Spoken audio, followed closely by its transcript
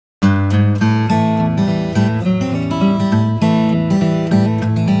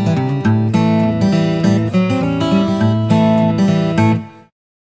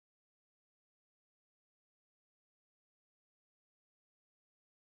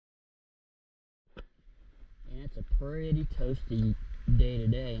It's a pretty toasty day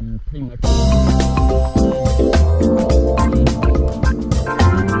today, and pretty much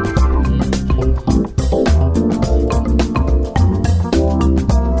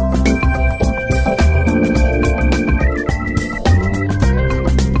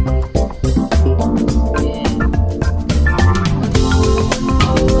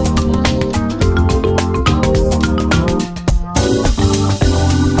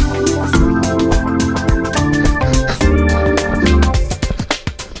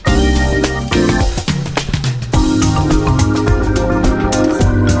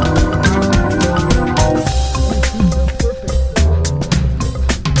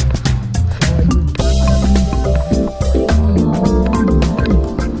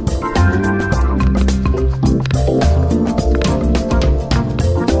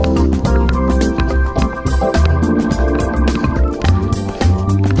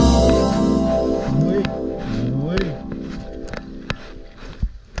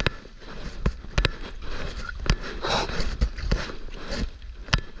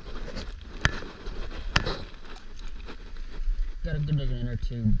got a good looking inner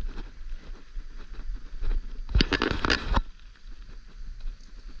tube.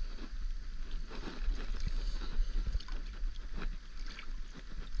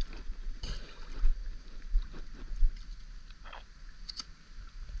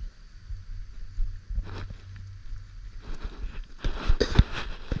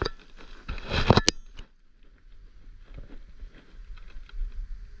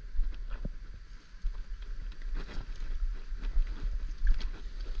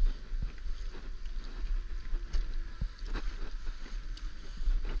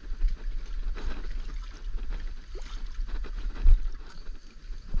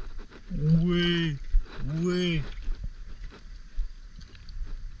 Way.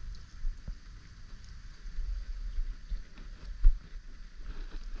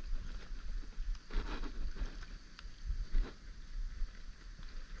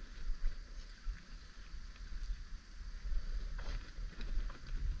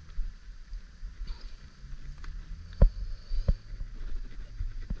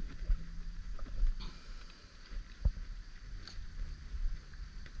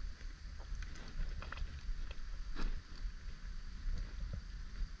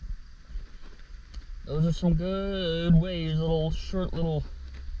 Those are some good waves, short little,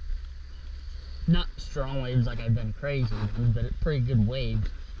 not strong waves like I've been crazy, but pretty good waves.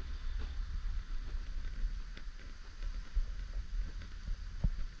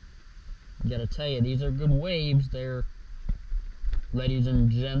 Gotta tell you, these are good waves. They're, ladies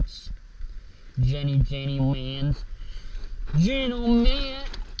and gents, Jenny mans, gentlemen.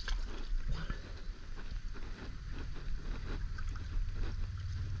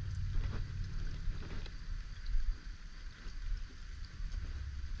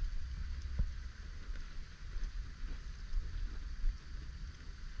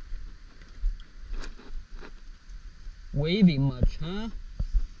 Wavy much, huh?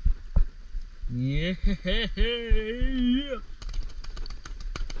 Yeah.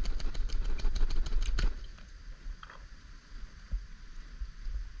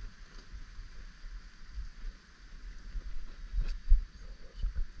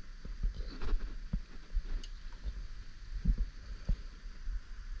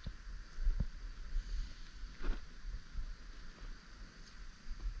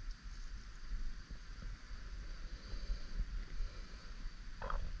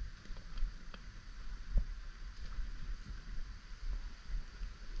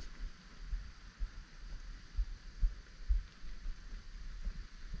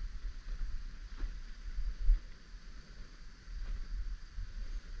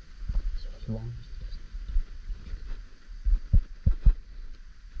 Long.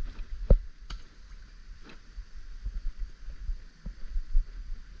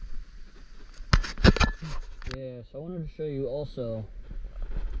 Yeah, so I wanted to show you also.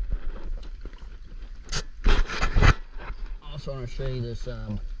 Want to show you this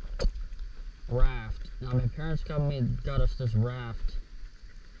raft. Now my parents got us this raft.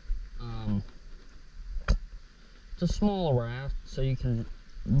 It's a small raft, so you can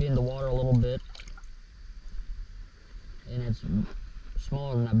be in the water a little bit, and it's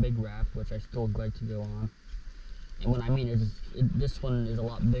smaller than a big raft, which I still like to go on. And what I mean is, this one is a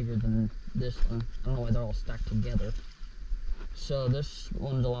lot bigger than this one. I don't know why they're all stacked together. So this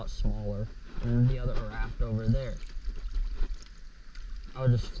one's a lot smaller than the other raft over there. I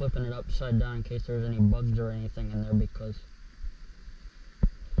was just flipping it upside down in case there's any bugs or anything in there, because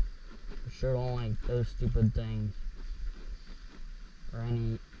I sure don't like those stupid things or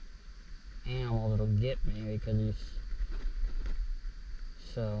any animals that'll get me because he's.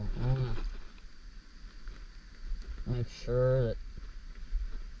 So I'm gonna make sure that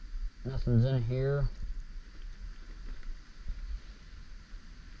nothing's in here.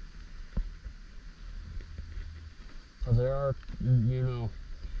 Because there are,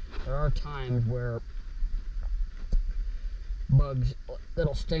 there are times where bugs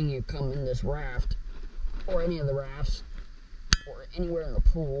that'll sting you come in this raft, or any of the rafts, or anywhere in the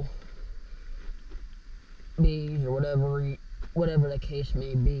pool. Bees or whatever the case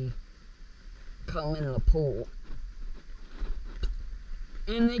may be, come in the pool.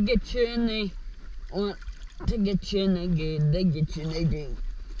 And they get you and they want to get you and they get you and they do.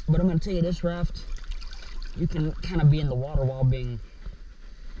 But I'm going to tell you, this raft, you can kind of be in the water while being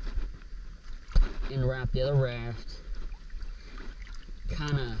in the raft. The other raft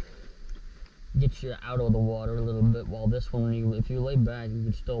kind of gets you out of the water a little bit, while this one, if you lay back, you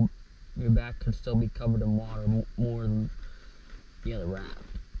can still, your back could still be covered in water more than the other raft.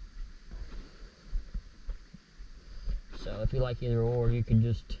 So if you like either or, you can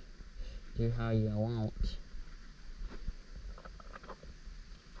just do how you want.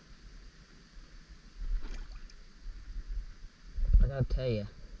 I gotta tell you,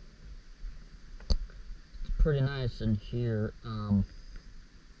 it's pretty nice in here.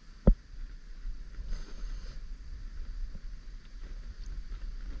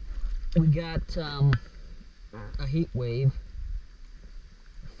 We got a heat wave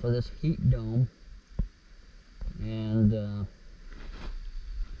for this heat dome, and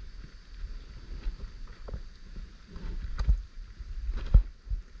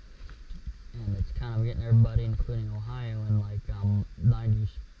it's kind of getting everybody, including Ohio, in like 90s,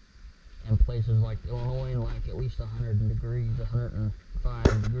 and places like Illinois in like at least 100 degrees, 105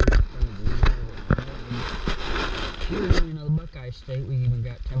 degrees. Here, the Buckeye State, we even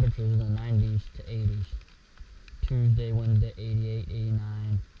got temperatures in the 90s to 80s. Tuesday, Wednesday, 88,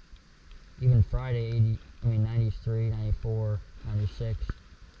 89. Even Friday, 93, 94, 96.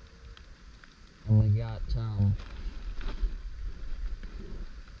 And we got,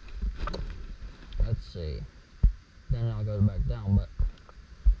 let's see. Then I'll go back down, but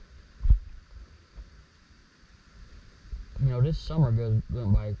this summer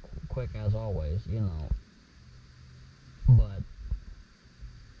went by quick as always, but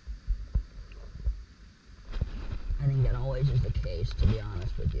I think that always is the case, to be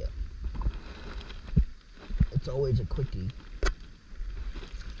honest with you. It's always a quickie.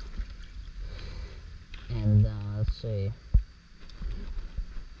 And let's see.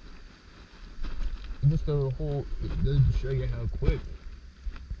 Just go the whole, it goes to show you how quick.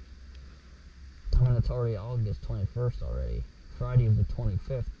 It's already August 21st already. Friday is the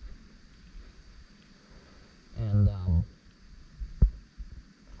 25th. And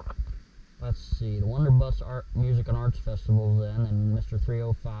let's see, the Wonderbus Music and Arts Festival then, and Mr.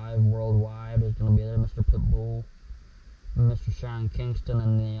 305 Worldwide is going to be there, Mr. Pitbull, Mr. Sean Kingston,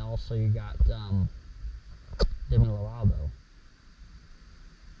 and then also you got Demi Lovato.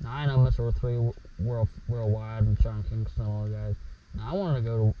 Now I know Mr. 3 Worldwide and Sean Kingston and all the guys. Now I wanted to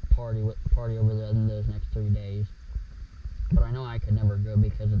go to party over there in those next 3 days, but I know I could never go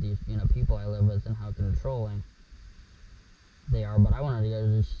because of these people I live with and how controlling they are. But I wanted to go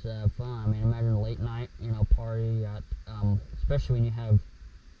to just fun. Imagine a late night party at especially when you have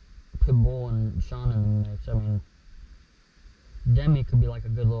Pitbull and Sean in the mix. Demi could be like a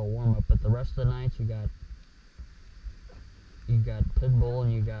good little warm up, but the rest of the nights you got Pitbull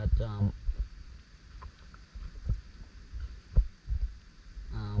and you got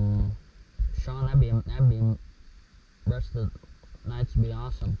Sean. That'd be rest of the nights would be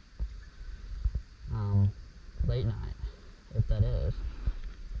awesome. Late night, if that is.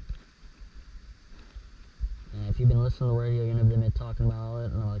 And if you've been listening to the radio, they've been talking about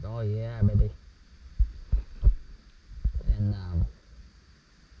it, and they're like, oh yeah, baby. And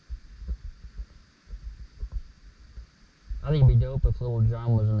I think it'd be dope if Lil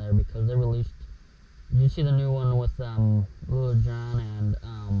Jon was in there, because they released. Did you see the new one with Lil Jon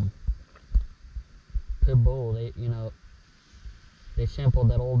and Pitbull? They sampled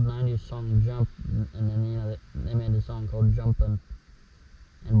that old 90s song Jump, and then they made a song called Jumpin'.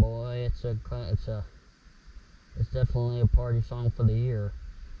 And boy, it's definitely a party song for the year.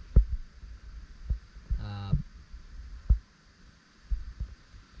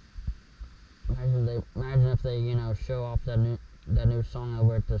 Imagine if they show off that new song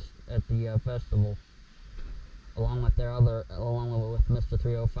over at the festival, along with Mr.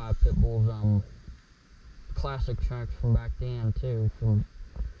 305 Pitbull's classic tracks from back then too.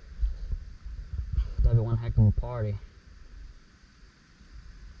 That'd be one heck of a party.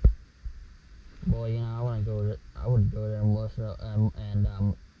 Boy,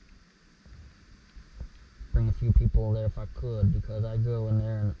 people there if I could, because I go in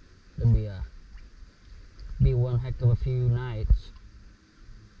there and there'd be one heck of a few nights.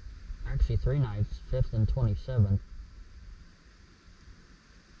 Actually 3 nights, 5th and 27th.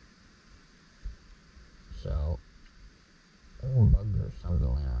 So, there's a bug or something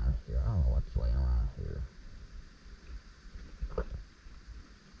laying around here. I don't know what's laying around here.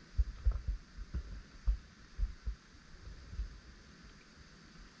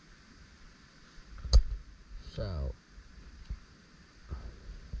 So,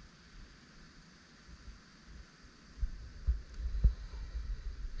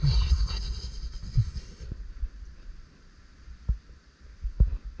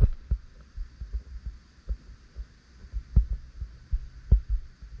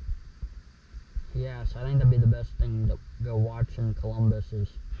 yes, I think that'd be the best thing to go watch in Columbus, is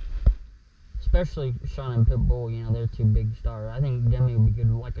especially Sean and Pitbull. You know, they're 2 big stars. I think Demi would be good,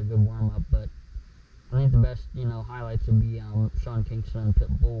 like a good warm-up, but I think the best, you know, highlights would be Sean Kingston and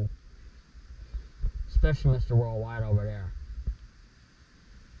Pitbull, especially Mr. Worldwide over there.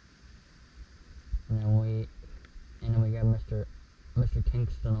 And then we got Mr.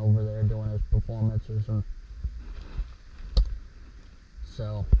 Kingston over there doing his performances, and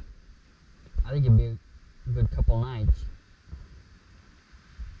so I think it'd be a good couple nights.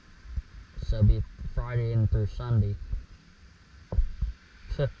 So it'd be Friday and through Sunday.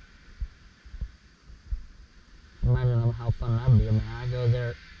 Imagine how fun that'd be. I mean, I go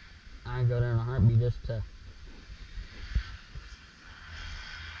there in a heartbeat just to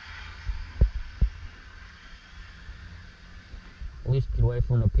at least get away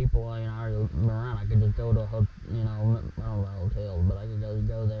from the people, you know, already around. I could just go to a, you know, I don't know hotels, but I could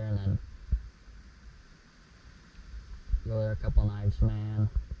go there and then go there a couple nights, man.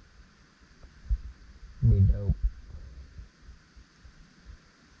 Be dope.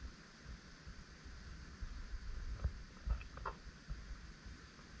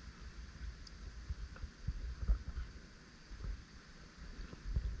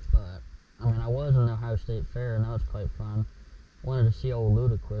 But I mean, I was in the Ohio State Fair, and that was quite fun. Wanted to see old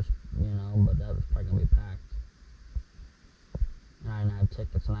Ludacris, you know, but that was probably gonna be packed. And I didn't have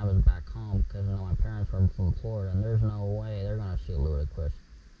tickets, and I was back home because, you know, my parents were from Florida, and there's no way they're gonna see Ludacris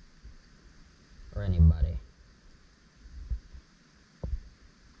or anybody.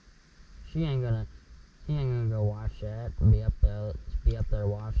 He ain't gonna go watch that. Be up there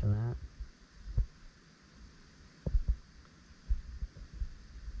watching that.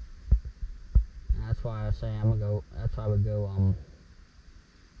 And that's why I say that's why I would go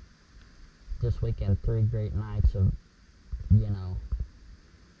this weekend. 3 great nights of, you know,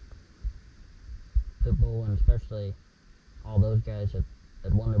 Pitbull, and especially all those guys at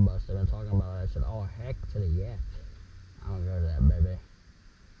Wonderbus they've been talking about it. I said, oh heck to the yes, I'm gonna go to that, baby.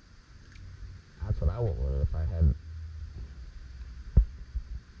 That's what I would if I had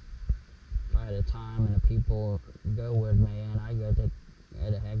a time and the people go with me, and I go to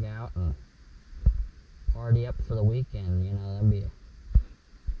hang out and party up for the weekend. You know, that'd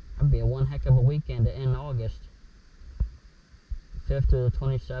be a one heck of a weekend to end August. 5th to the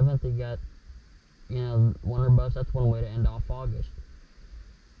 27th, you got, you know, Wonderbus. That's one way to end off August.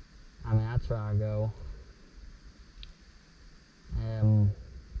 I mean, that's where I go.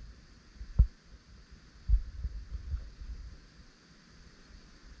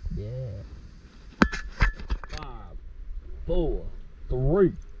 Yeah. 5, 4,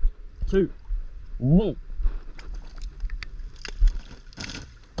 3, 2, 1.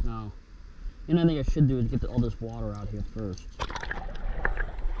 No. You know, I think I should do is get all this water out here first.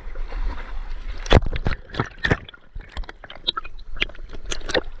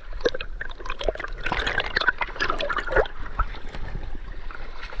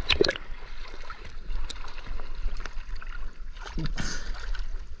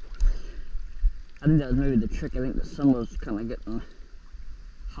 I think that was maybe the trick. I think the sun was kind of getting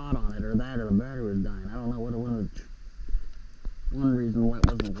hot on it, or that, or the battery was dying. I don't know what it was. One reason why it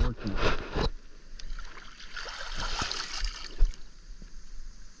wasn't working.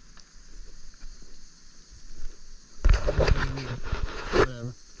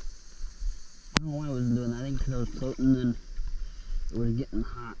 Whatever. I don't know why I wasn't doing that. I think because I was floating, then it was getting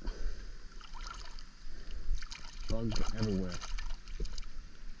hot. Bugs were everywhere.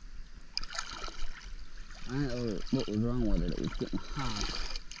 I don't know what was wrong with it. It was getting hot.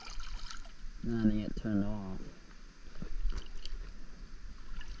 Then I think it turned off.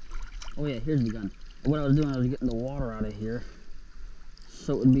 Oh yeah, here's the gun. What I was doing, I was getting the water out of here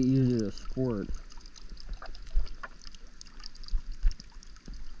so it would be easier to squirt.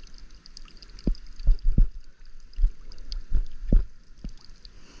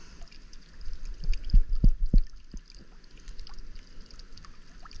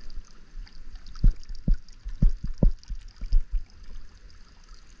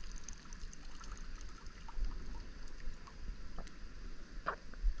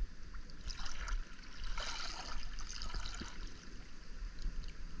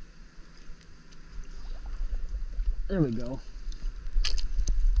 There we go.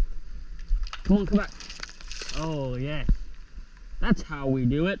 Come on, come back. Oh, yeah. That's how we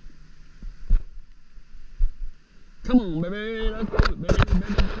do it. Come on, baby. Let's do it,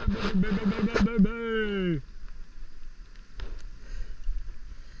 baby.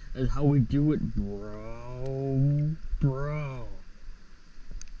 That's how we do it, bro. Bro.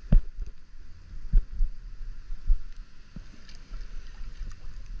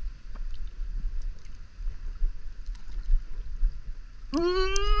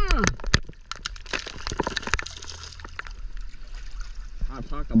 I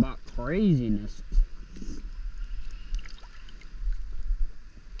talk about craziness.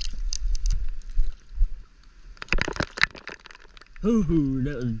 Ooh,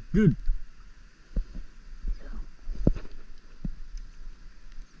 that was good.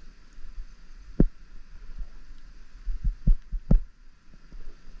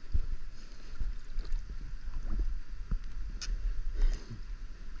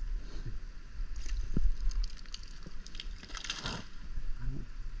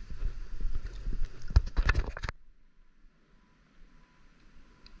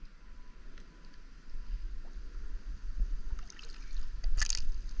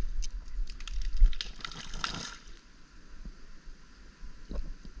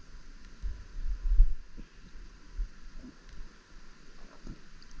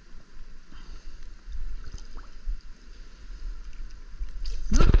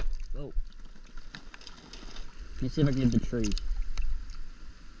 Oh. Let me see if I can get the tree.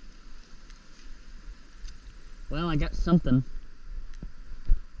 Well, I got something.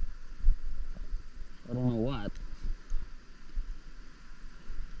 I don't know what.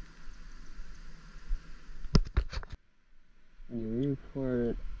 And you record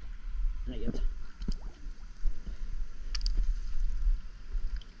it. Dang it.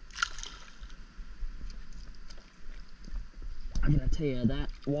 I gotta tell you, that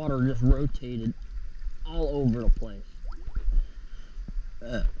water just rotated all over the place.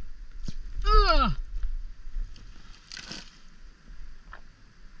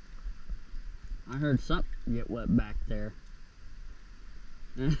 I heard something get wet back there.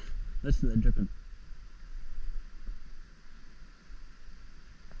 Listen to that dripping.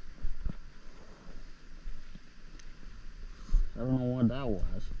 I don't know what that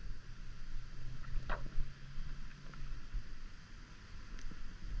was.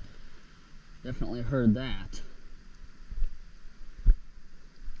 Definitely heard that.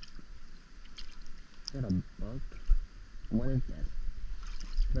 Is that a bug? What is that?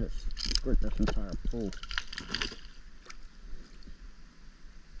 Better squirt this entire pool.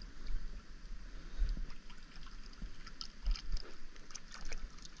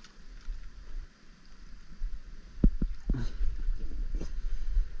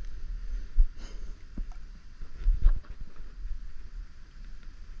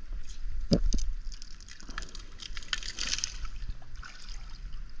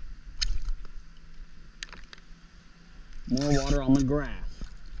 More water on the grass.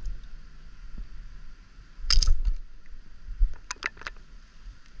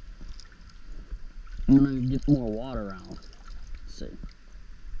 I'm gonna get more water out. Let's see.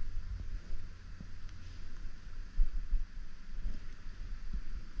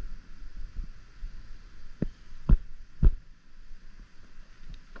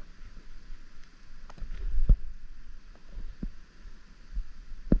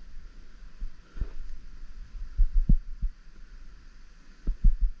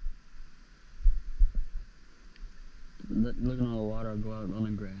 Look at all the water go out on the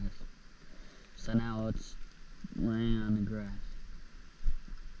grass. So now it's laying on the grass.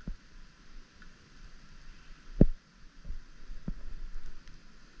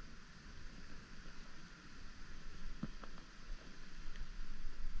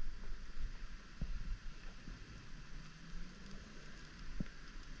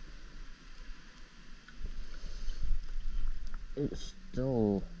 It's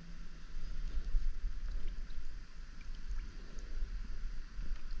still...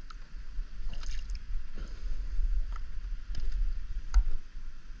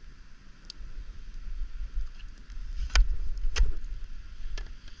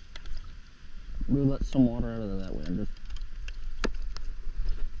 We'll let some water out of that way. Just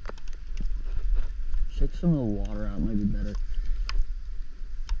shake some of the water out, maybe better.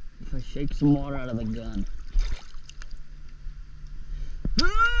 If I shake some water out of the gun.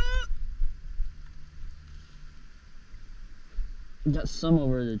 Got some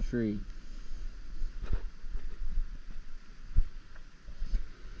over the tree.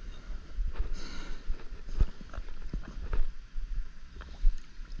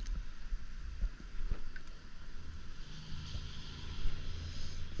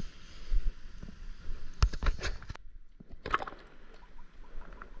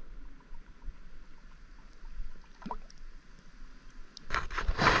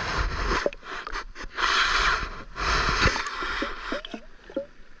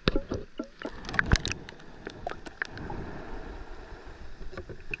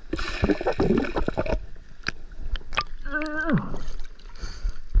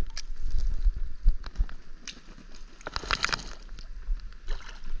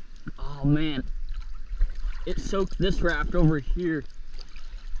 Oh man, it soaked this raft over here.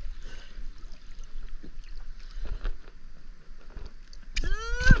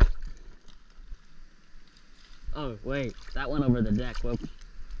 Oh wait, that went over the deck. Whoops.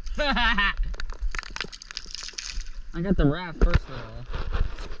 I got the raft first of all.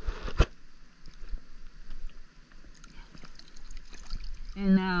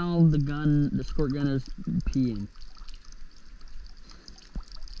 And now the squirt gun is peeing.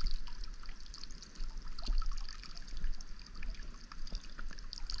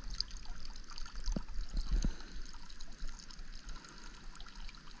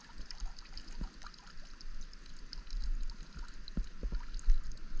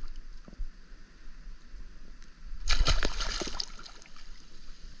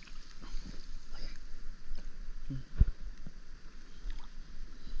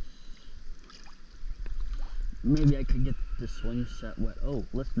 Maybe I could get the swing set wet. Oh,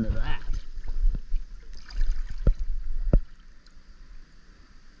 listen to that.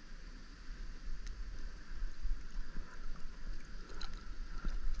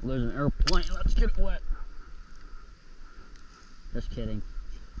 Well, there's an airplane. Let's get it wet. Just kidding.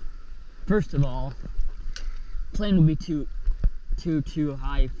 First of all, plane would be too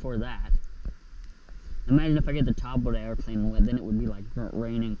high for that. Imagine if I get the top of the airplane wet, then it would be like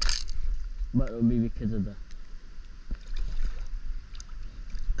raining. But it would be because of the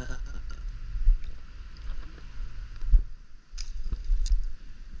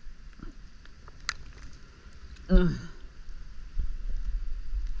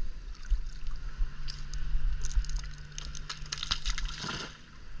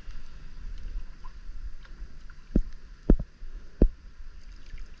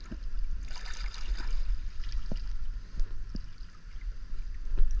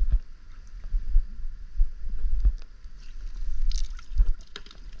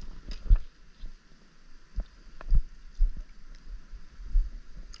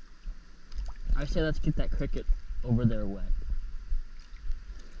I say let's get that cricket over there wet.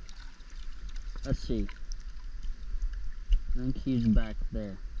 Let's see. I think he's back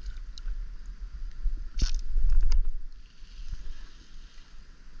there.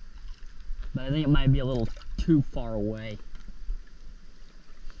 But I think it might be a little too far away.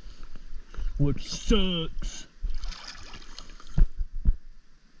 Which sucks.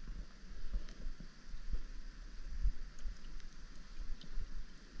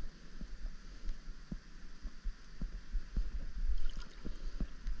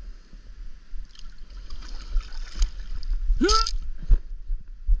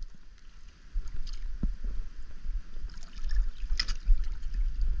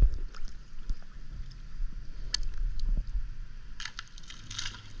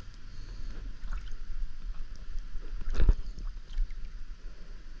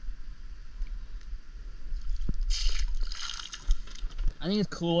 I think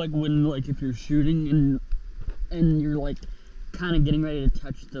it's cool, like when, like if you're shooting and you're like kind of getting ready to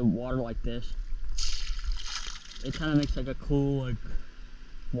touch the water like this, it kind of makes like a cool like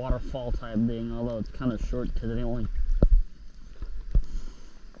waterfall type thing. Although it's kind of short because it only.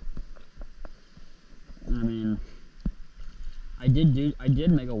 I mean, I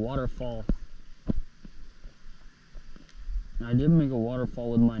did make a waterfall. I did make a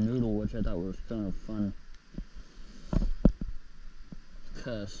waterfall with my noodle, which I thought was kind of fun.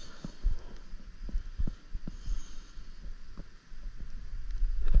 Cause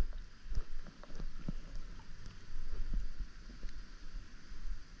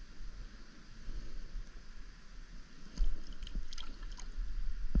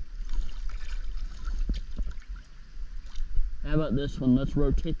how about this one? Let's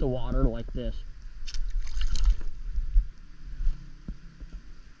rotate the water like this.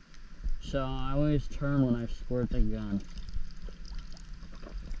 So I always turn when I squirt the gun.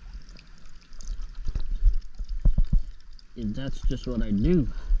 That's just what I do.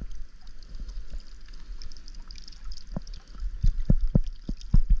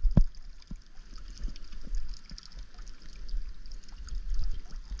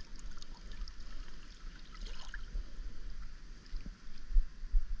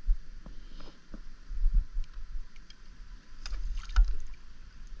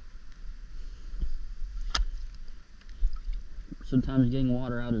 Sometimes getting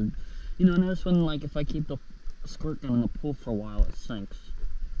water out of, you know, notice when, like, if I keep the squirt gun in the pool for a while, it sinks.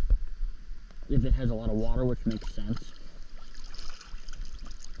 If it has a lot of water, which makes sense.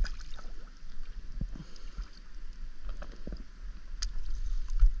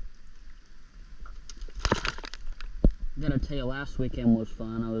 I gotta tell you, last weekend was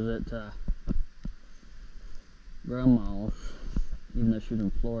fun. I was at Grandma's, even though she was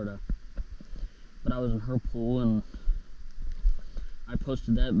in Florida. but I was in her pool, and I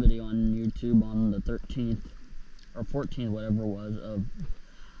posted that video on YouTube on the 13th or 14th, whatever it was, of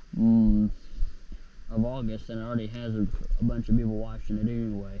August, and it already has a bunch of people watching it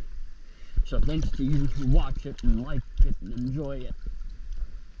anyway. So thanks to you who watch it and like it and enjoy it.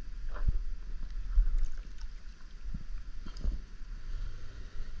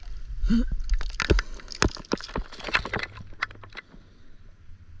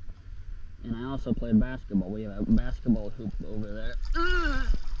 And I also played basketball. We have a basketball hoop over there.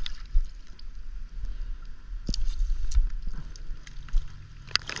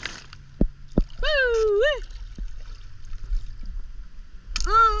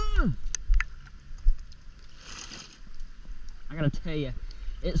 I gotta tell you,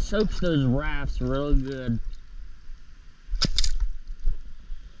 it soaks those rafts real good.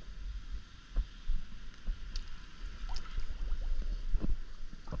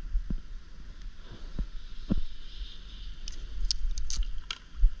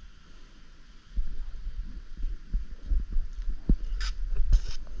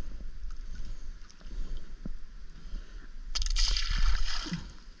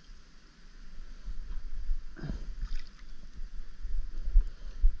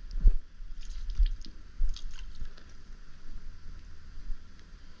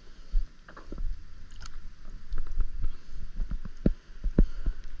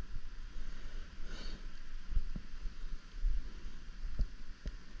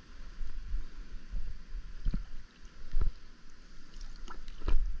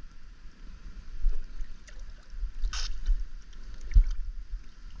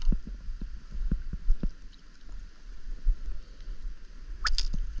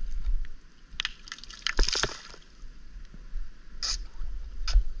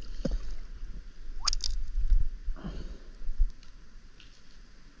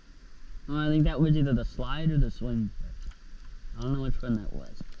 I think that was either the slide or the swing. I don't know which one that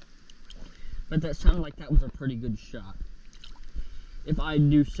was. But that sounded like that was a pretty good shot, if I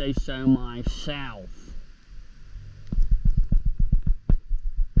do say so myself.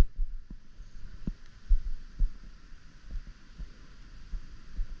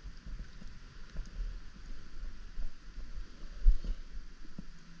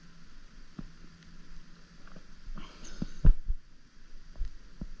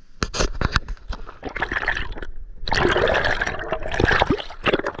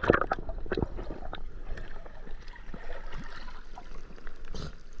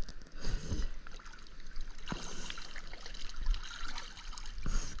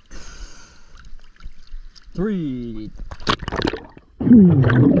 Three.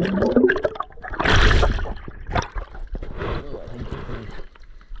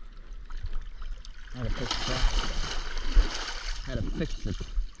 Had to fix that. Had to fix it.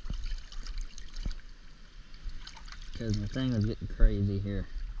 Because the thing was getting crazy here.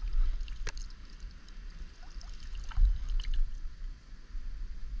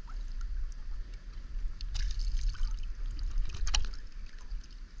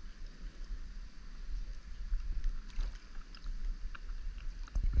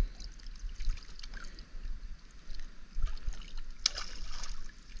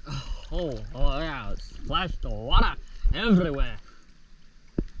 Oh yeah, it splashed the water everywhere.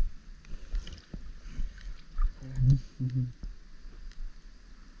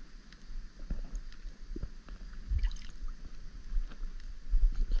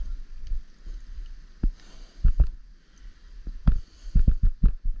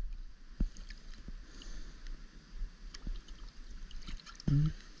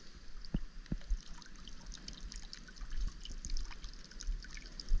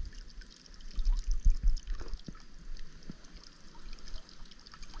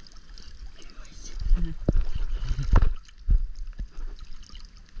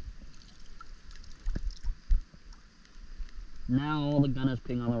 Now all the gun is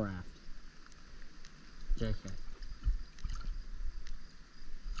peeing on the raft. JK.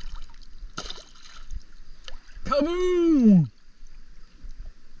 Kaboom!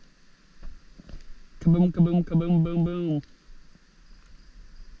 Kaboom, kaboom, kaboom, boom, boom.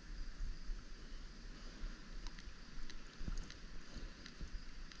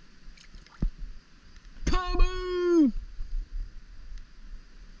 Kaboom!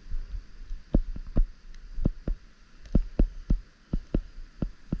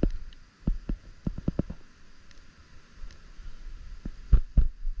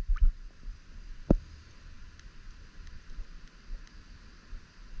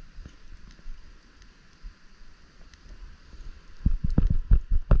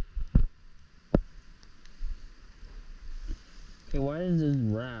 Okay, why is this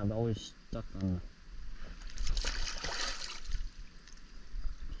raft always stuck on the...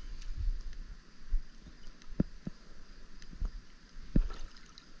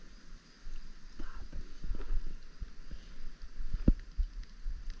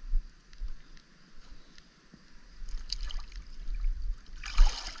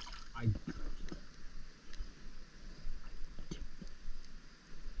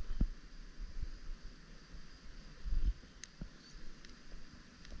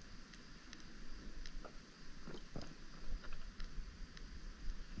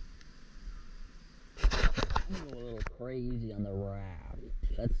 crazy on the raft.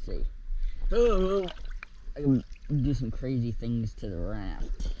 Let's see. Oh, I can do some crazy things to the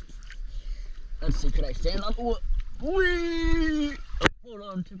raft. Let's see, could I stand up? Whee! Oh, hold on,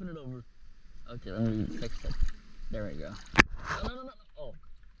 I'm tipping it over. Okay, let me fix it. There we go. No. Oh,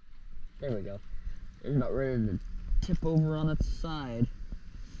 there we go. It's not ready to tip over on its side.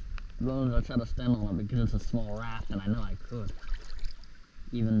 As long as I try to stand on it because it's a small raft, and I know I could.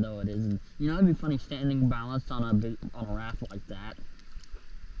 Even though it isn't. You know, it'd be funny standing balanced on a raft like that.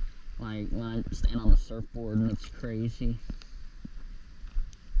 Like when I stand on the surfboard and it's crazy.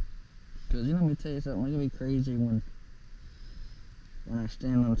 Because, you know, let me tell you something, it's gonna be crazy when I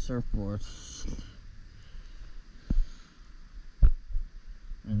stand on surfboards.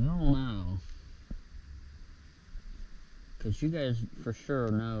 And y'all know. Because you guys for sure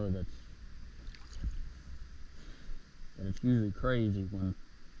know that it's usually crazy when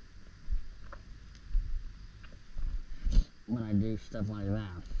I do stuff like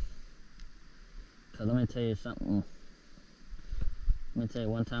that. Because let me tell you something. Let me tell you,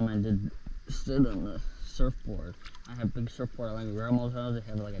 one time I stood on the surfboard. I have a big surfboard like my grandma's house. They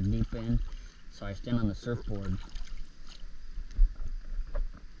have like a deep end. So I stand on the surfboard.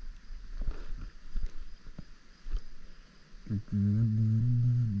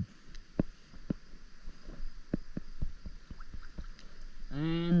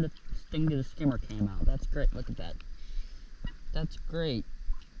 And the sting to the skimmer came out. That's great. Look at that. That's great.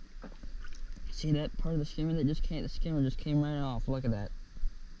 See that part of the skimmer that just came? The skimmer just came right off. Look at that.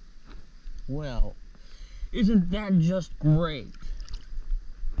 Well, isn't that just great?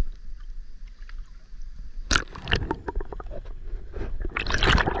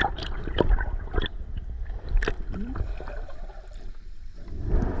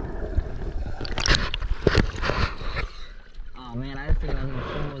 Oh man, I was thinking I was going to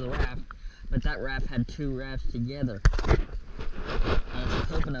swim over the raft, but that raft had two rafts together. I was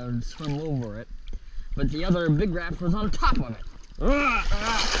hoping I would swim over it, but the other big raft was on top of it.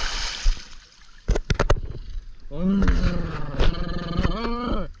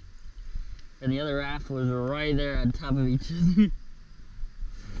 And the other raft was right there on top of each other.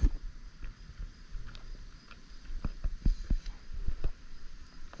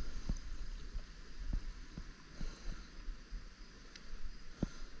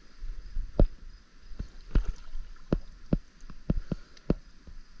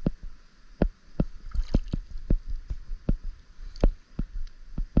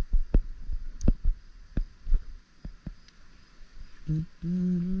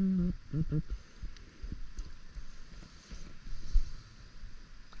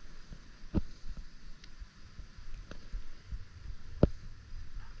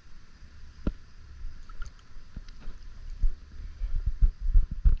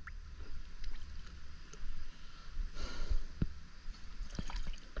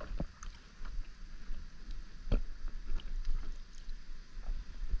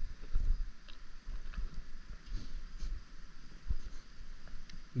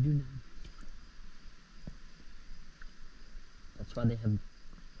 You do know. That's why they have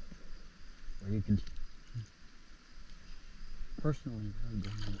where you can personally hug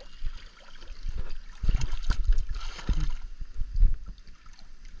them.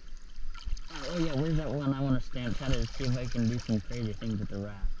 Oh yeah, where's that one? I want to try to see if I can do some crazy things with the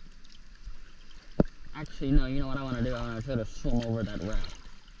raft. Actually, no, you know what I want to do? I want to try to swim over that raft.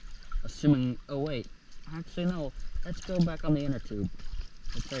 Assuming, oh wait, actually no, let's go back on the inner tube.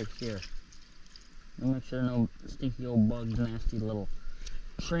 It's right here. I'll make sure no stinky old bugs, nasty little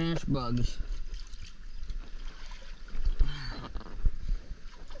trash bugs.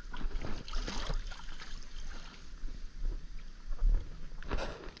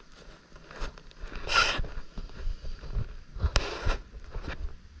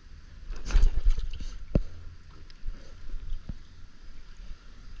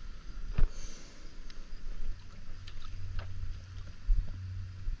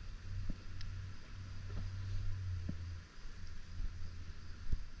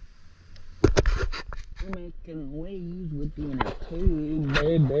 Making waves with the inner tube,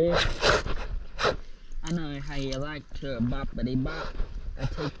 baby. I know how you like to boppity bop. I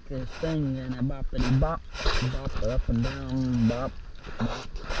take this thing and I boppity bop, bop it up and down, bop, bop,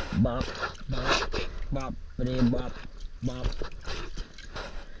 bop, bop, boppity bop, bop.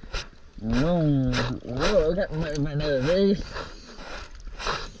 Whoa, I got my nose, eh?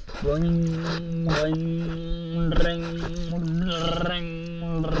 Boing, boing, ring, ring, ring,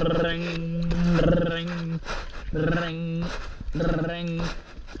 ring, ring, ring.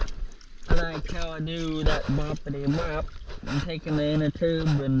 I like how I do that boppity bop. I'm taking the inner tube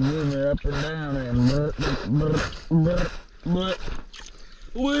and moving it up and down and blur, blur, blur, blur.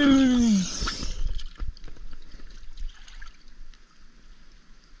 Woo!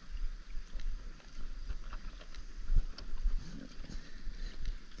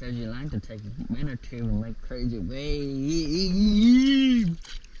 Because you like to take the inner tube and make crazy waves.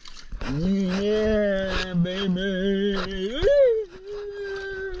 Yeah, baby.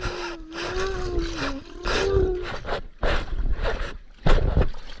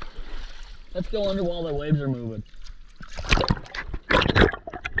 Let's go under while the waves are moving.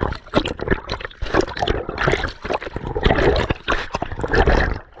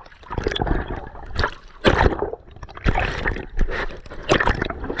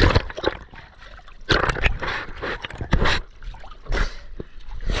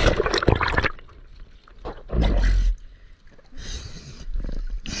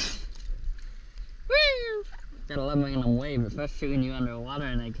 Gotta love making them wave, especially when you're underwater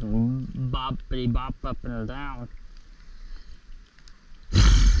and they can boppity bop up and down.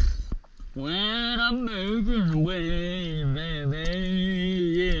 When I'm making waves, baby,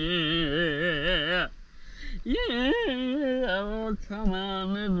 yeah, yeah, oh, come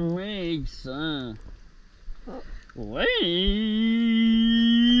on, let's make some waves.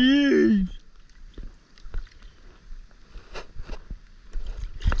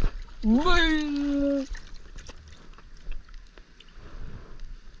 Waves.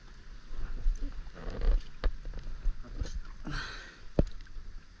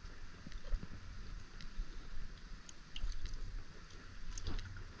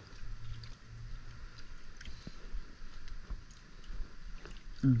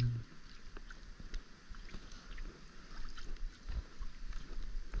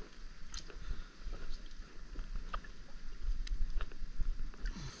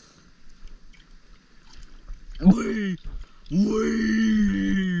 Wee,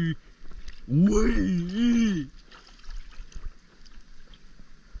 wee, wee.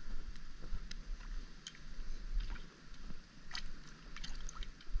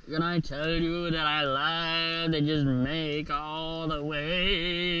 Can I tell you that I love to just make all the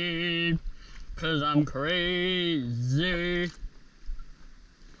waves? 'Cause I'm crazy.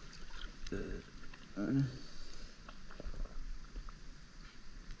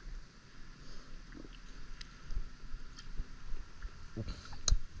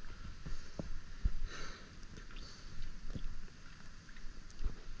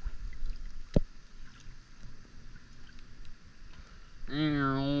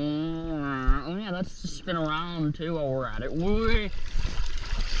 Oh yeah, let's just spin around too while we're at it. Whee!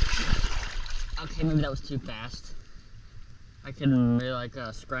 Okay, maybe that was too fast. I can be like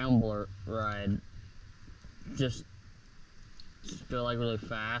a scrambler ride. Just go like really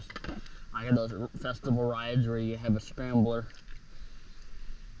fast. I get those festival rides where you have a scrambler.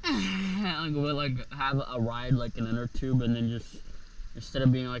 like have a ride like an inner tube and then just instead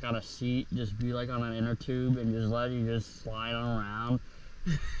of being like on a seat, just be like on an inner tube and just let you just slide on around.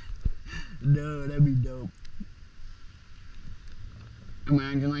 No, that'd be dope.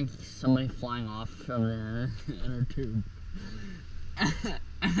 Imagine like somebody flying off from the inner tube.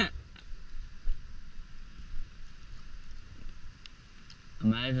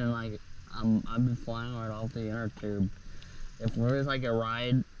 Imagine like I've been flying right off the inner tube. If there was like a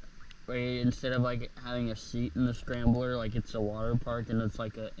ride where instead of like having a seat in the scrambler, like it's a water park and it's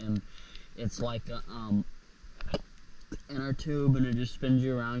like a inner tube and it just spins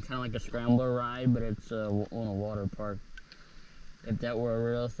you around kind of like a scrambler ride, but it's on a water park. If that were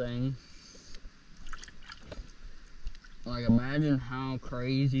a real thing, like imagine how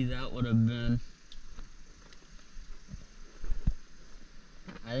crazy that would have been.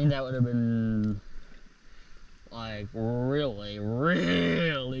 I think that would have been like really,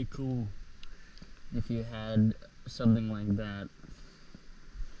 really cool if you had something like that.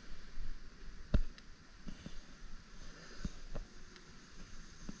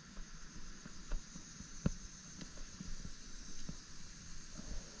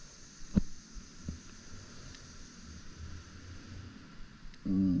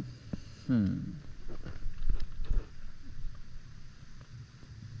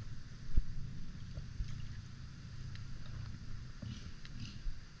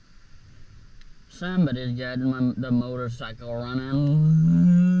 Somebody's got the motorcycle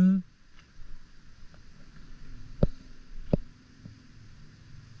running.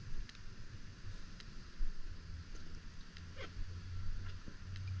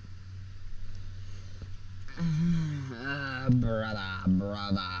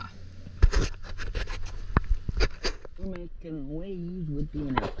 Brother. We're making waves with you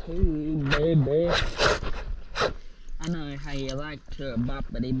in a tube, baby. I know how you like to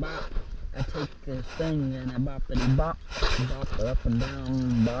boppity bop. I take this thing and I boppity bop, bop it up and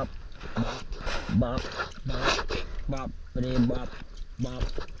down, bop, bop, bop, bop, boppity bop, bop.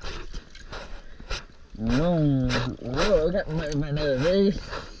 Whoa, got my nose.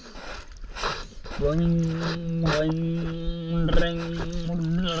 Ring, ring, ring, ring,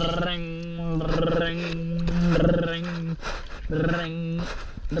 ring, ring, ring,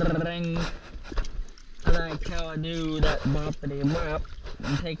 ring. I like how I do that boppity bop.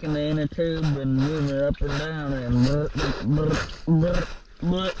 I'm taking the inner tube and moving it up and down and woo.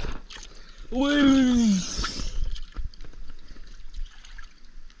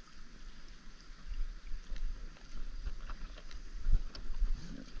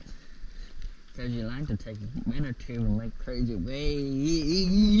 Because you like to take the inner tube and make crazy waves.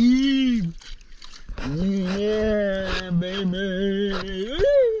 Yeah, baby.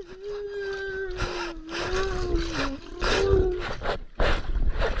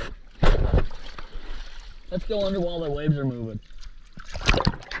 Let's go under while the waves are moving.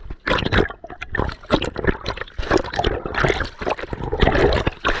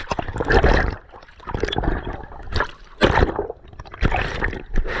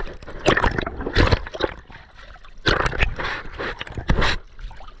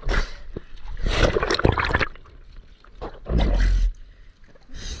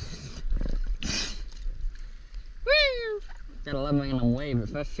 Gotta love making them waves,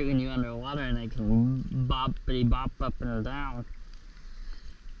 especially when you're underwater and they can boppity bop up and down.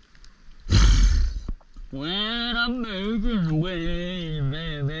 When I'm making waves,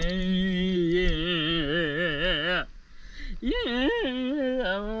 baby, yeah,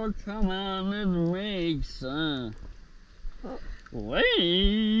 I'll come on and make some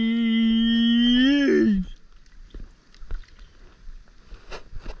waves.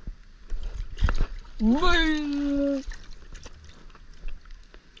 Waves.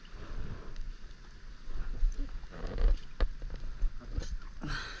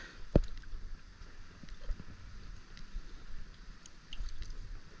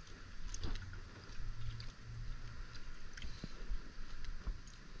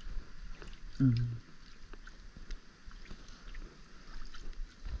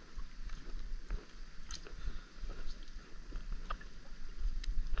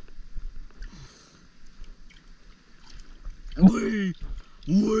 Wee,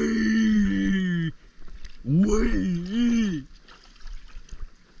 wee, wee.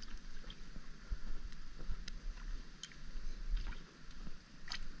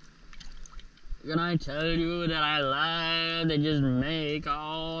 Can I tell you that I love to just make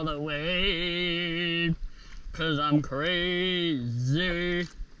all the waves? 'Cause I'm crazy.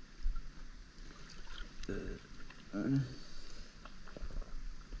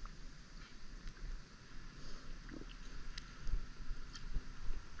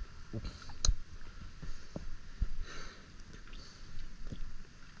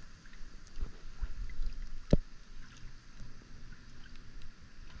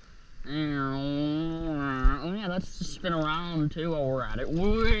 Oh yeah, let's just spin around too while we're at it.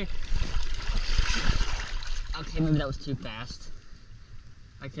 Okay, maybe that was too fast.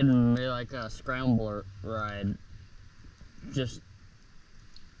 I can make like a scrambler ride. Just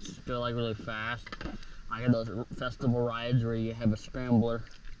go like really fast. I got those festival rides where you have a scrambler.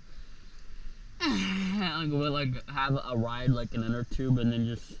 like have a ride like an inner tube and then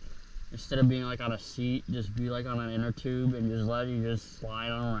just instead of being like on a seat, just be like on an inner tube and just let you just slide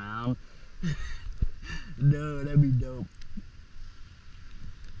on around. No, that'd be dope.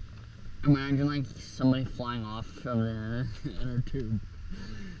 Imagine like somebody flying off from the inner tube.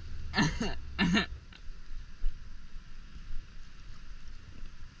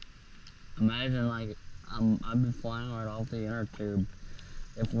 Imagine like I've been flying right off the inner tube.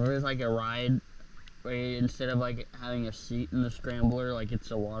 If there was like a ride where instead of like having a seat in the scrambler, like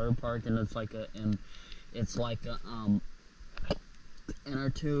it's a water park and it's like a inner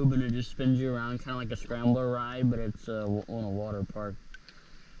tube and it just spins you around, kind of like a scrambler ride, but it's on a water park.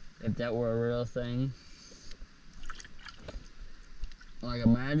 If that were a real thing, like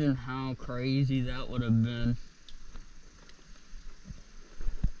imagine how crazy that would have been.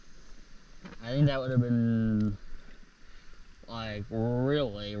 I think that would have been like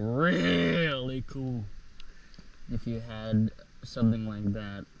really, really cool if you had something like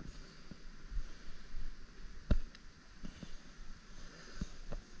that.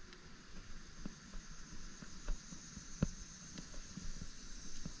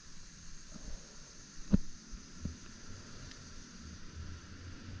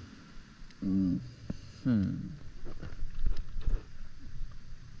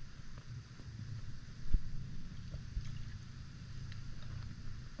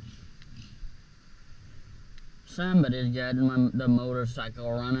 Somebody's got the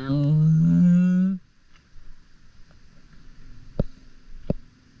motorcycle running.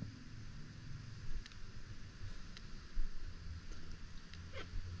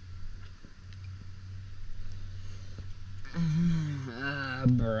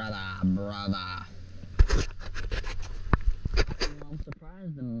 Brother. I'm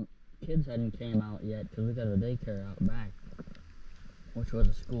surprised the kids hadn't came out yet, because we got a daycare out back, which was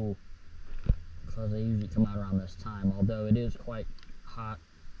a school, because they usually come out around this time, although it is quite hot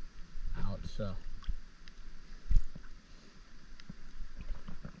out, so.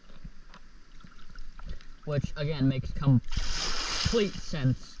 Which, again, makes complete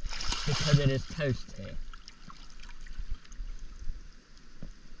sense, because it is toasty.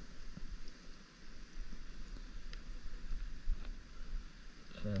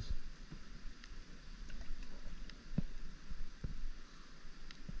 Yes.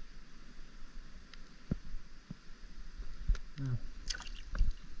 Yeah.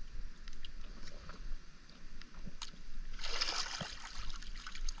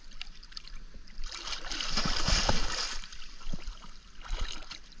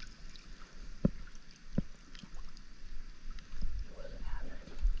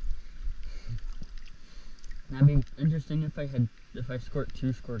 That'd be interesting if I squirt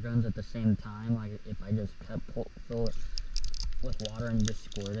 2 squirt guns at the same time, like if I just fill it with water and just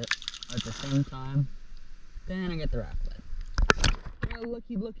squirt it at the same time, then I get the raft lit. Oh,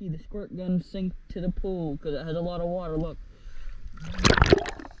 looky, the squirt gun sank to the pool because it has a lot of water, look.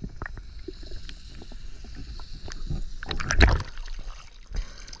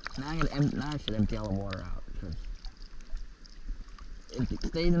 Now I should empty all the water out, because if it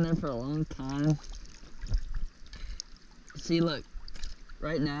stays in there for a long time. See, look,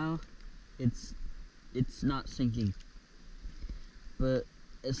 right now, it's not sinking, but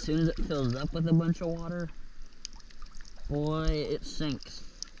as soon as it fills up with a bunch of water, boy, it sinks.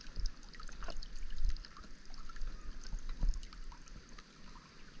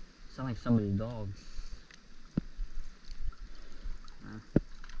 Sound like somebody's dog.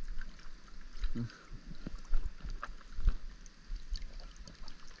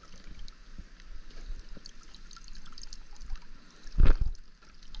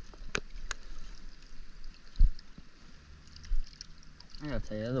 I gotta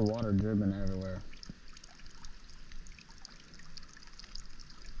tell you, there's water dripping everywhere.